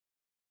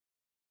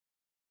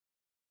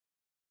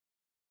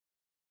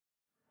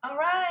All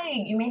right,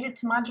 you made it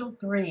to module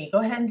 3.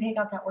 Go ahead and take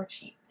out that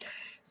worksheet.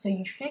 So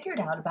you figured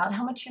out about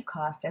how much you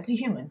cost as a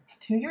human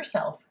to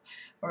yourself,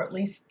 or at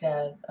least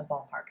a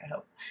ballpark, I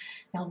hope.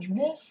 Now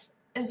this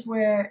is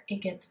where it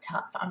gets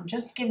tough. I'm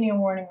just giving you a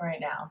warning right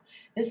now.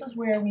 This is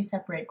where we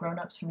separate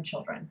grown-ups from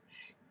children.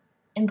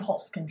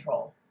 Impulse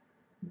control.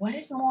 What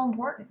is more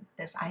important,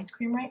 this ice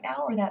cream right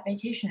now or that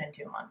vacation in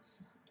 2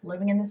 months?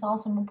 Living in this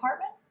awesome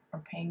apartment or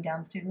paying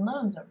down student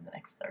loans over the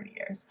next 30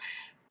 years?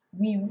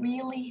 We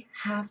really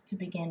have to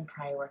begin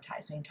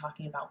prioritizing,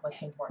 talking about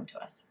what's important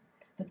to us.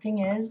 The thing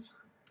is,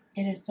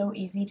 it is so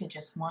easy to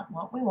just want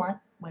what we want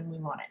when we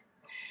want it.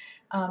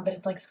 But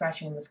it's like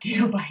scratching a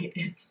mosquito bite.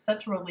 It's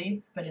such a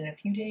relief, but in a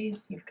few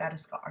days, you've got a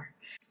scar.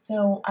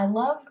 So I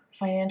love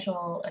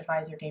financial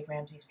advisor Dave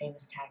Ramsey's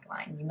famous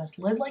tagline, "You must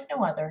live like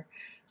no other,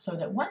 so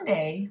that one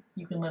day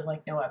you can live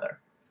like no other."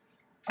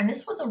 And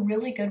this was a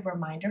really good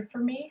reminder for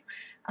me,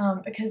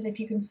 because if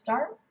you can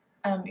start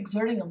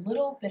exerting a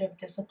little bit of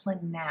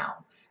discipline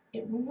now,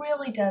 it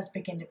really does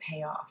begin to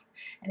pay off.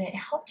 And it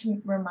helped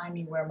remind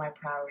me where my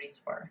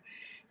priorities were.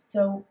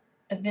 So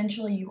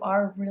eventually you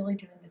are really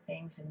doing the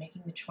things and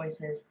making the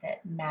choices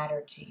that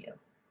matter to you.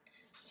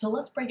 So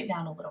let's break it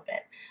down a little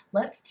bit.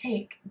 Let's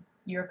take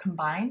your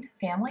combined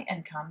family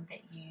income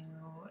that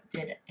you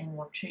did in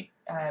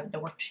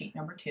the worksheet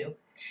number 2,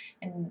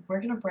 and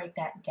we're going to break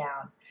that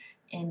down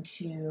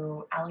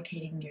into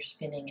allocating your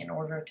spending in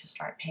order to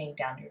start paying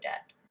down your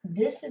debt.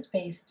 This is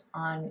based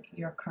on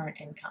your current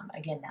income.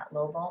 Again, that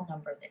lowball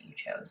number that you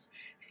chose.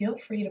 Feel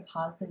free to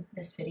pause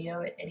this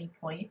video at any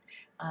point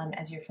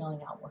as you're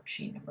filling out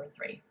worksheet number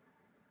 3.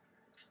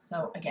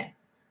 So again,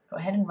 go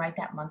ahead and write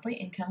that monthly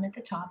income at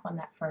the top on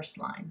that first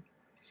line.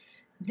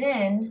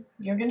 Then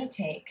you're going to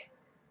take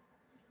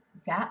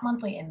that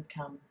monthly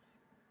income,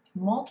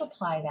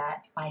 multiply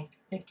that by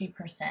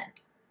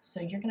 50%. So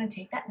you're going to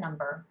take that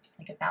number,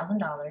 like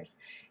 $1,000,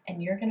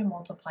 and you're going to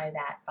multiply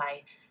that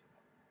by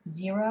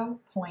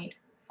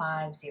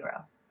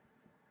 0.50,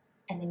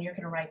 and then you're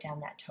going to write down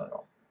that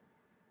total.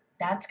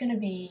 That's going to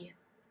be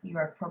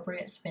your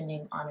appropriate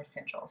spending on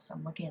essentials. So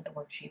I'm looking at the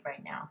worksheet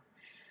right now.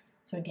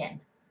 So again,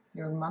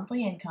 your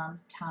monthly income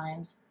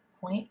times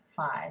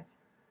 0.5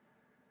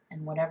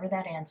 and whatever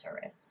that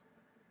answer is.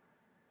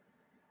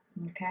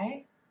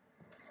 Okay?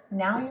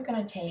 Now you're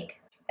going to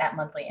take that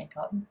monthly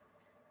income,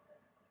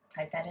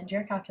 type that into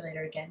your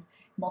calculator again,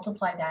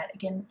 multiply that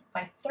again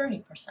by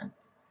 30%.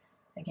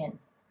 Again,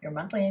 your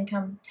monthly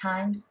income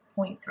times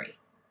 0.3,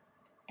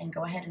 and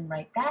go ahead and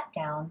write that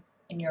down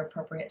in your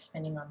appropriate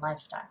spending on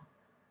lifestyle.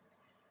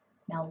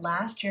 Now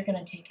last, you're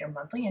going to take your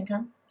monthly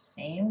income,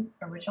 same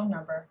original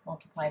number,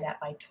 multiply that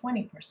by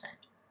 20%,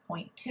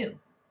 0.2.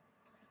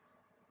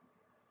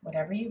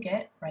 Whatever you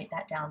get, write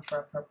that down for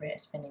appropriate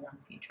spending on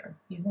future.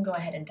 You can go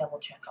ahead and double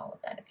check all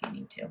of that if you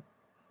need to.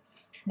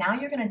 Now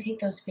you're going to take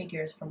those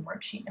figures from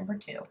worksheet number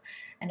 2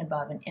 and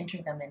above and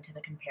enter them into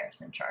the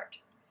comparison chart.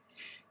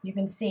 You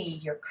can see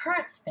your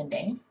current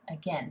spending,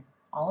 again,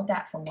 all of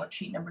that from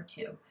worksheet number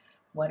 2.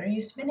 What are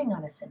you spending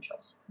on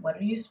essentials? What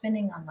are you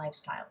spending on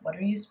lifestyle? What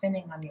are you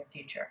spending on your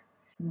future?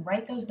 And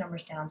write those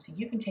numbers down so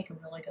you can take a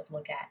really good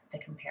look at the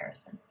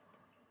comparison.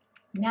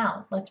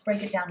 Now, let's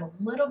break it down a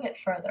little bit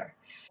further.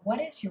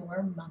 What is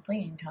your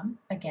monthly income,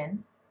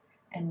 again,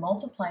 and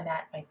multiply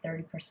that by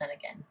 30%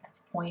 again.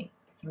 That's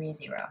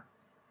 0.30.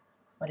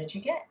 What did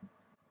you get?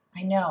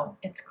 I know,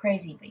 it's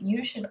crazy, but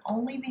you should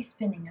only be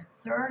spending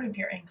 1/3 of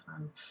your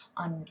income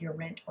on your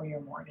rent or your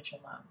mortgage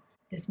alone.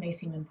 This may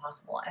seem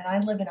impossible, and I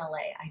live in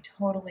LA. I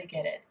totally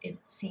get it.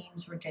 It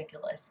seems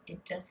ridiculous.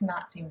 It does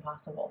not seem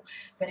possible.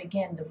 But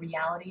again, the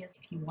reality is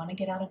if you want to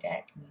get out of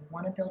debt and you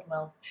want to build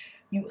wealth,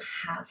 you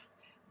have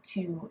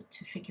to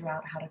figure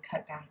out how to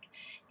cut back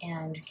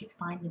and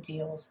find the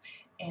deals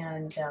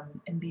and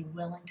be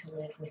willing to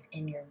live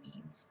within your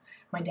means.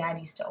 My dad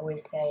used to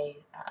always say,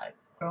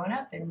 growing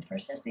up and for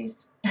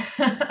sissies.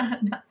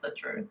 That's the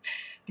truth,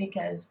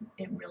 because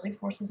it really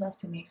forces us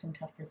to make some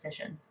tough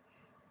decisions.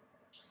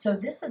 So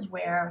this is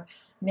where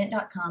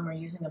Mint.com or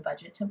using a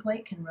budget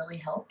template can really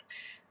help.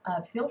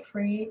 Feel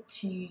free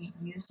to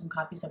use some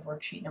copies of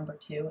worksheet number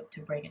 2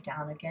 to break it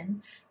down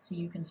again, so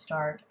you can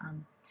start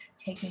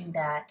taking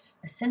that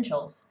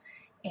essentials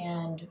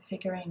and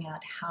figuring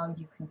out how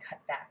you can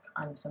cut back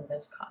on some of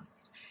those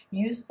costs.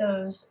 Use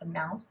those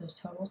amounts, those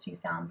totals you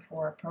found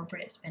for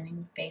appropriate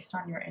spending based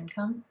on your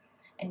income,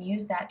 and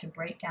use that to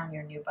break down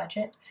your new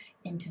budget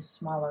into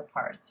smaller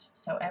parts.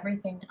 So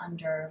everything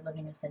under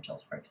living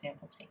essentials, for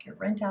example, take your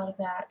rent out of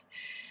that,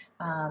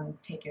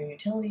 take your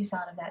utilities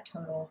out of that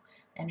total,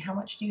 and how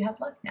much do you have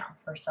left now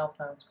for cell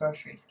phones,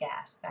 groceries,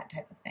 gas, that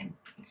type of thing.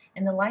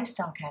 In the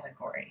lifestyle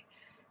category,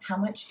 how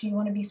much do you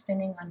want to be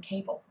spending on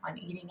cable, on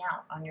eating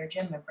out, on your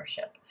gym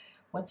membership?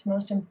 What's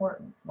most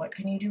important? What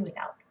can you do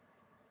without?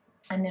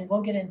 And then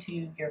we'll get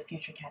into your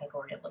future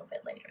category a little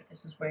bit later.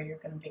 This is where you're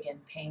going to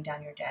begin paying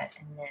down your debt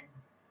and then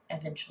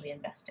eventually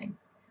investing.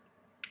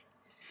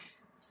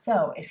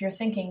 So if you're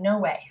thinking, no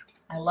way,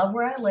 I love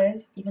where I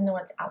live, even though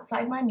it's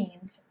outside my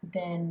means,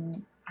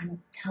 then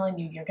I'm telling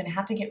you, you're going to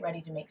have to get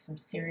ready to make some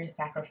serious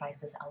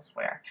sacrifices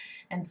elsewhere,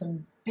 and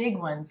some big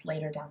ones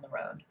later down the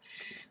road.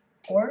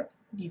 Or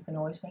you can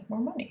always make more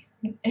money.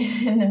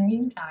 In the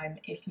meantime,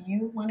 if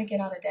you want to get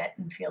out of debt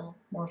and feel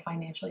more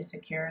financially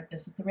secure,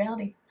 this is the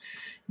reality.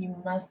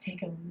 You must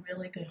take a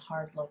really good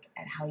hard look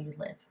at how you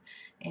live,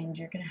 and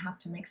you're going to have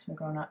to make some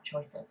grown-up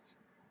choices.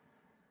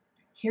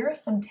 Here are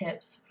some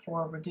tips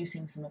for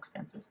reducing some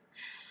expenses.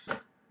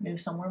 Move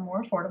somewhere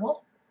more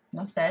affordable,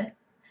 enough said.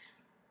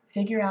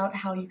 Figure out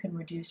how you can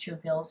reduce your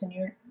bills and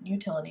your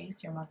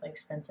utilities, your monthly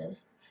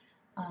expenses.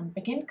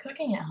 Begin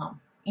cooking at home.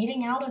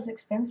 Eating out is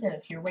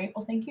expensive. Your weight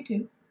will thank you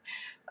too.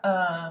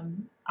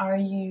 Are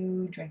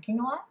you drinking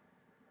a lot?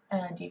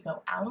 Do you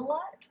go out a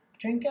lot?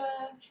 Drink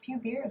a few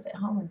beers at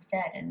home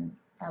instead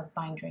of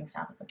buying drinks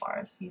out at the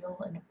bars.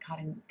 You'll end up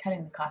cutting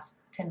the cost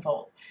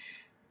tenfold.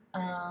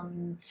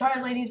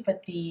 Sorry ladies,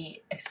 but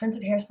the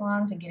expensive hair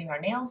salons and getting our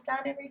nails done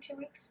every 2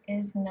 weeks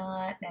is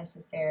not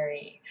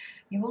necessary.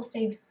 You will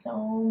save so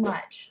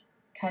much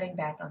cutting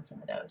back on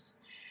some of those.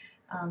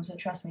 So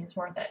trust me, it's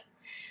worth it.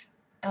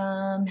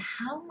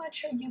 How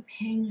much are you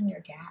paying on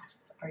your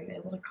gas? Are you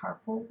able to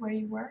carpool where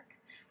you work?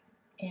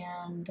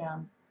 And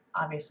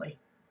obviously,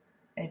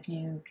 if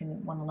you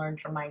want to learn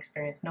from my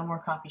experience, no more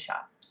coffee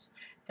shops.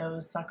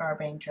 Those suck our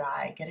bank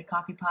dry. Get a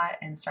coffee pot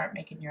and start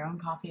making your own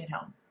coffee at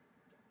home.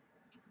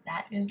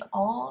 That is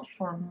all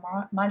for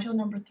module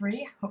number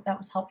 3. Hope that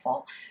was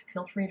helpful.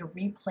 Feel free to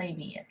replay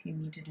me if you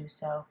need to do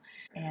so,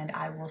 and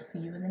I will see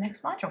you in the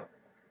next module.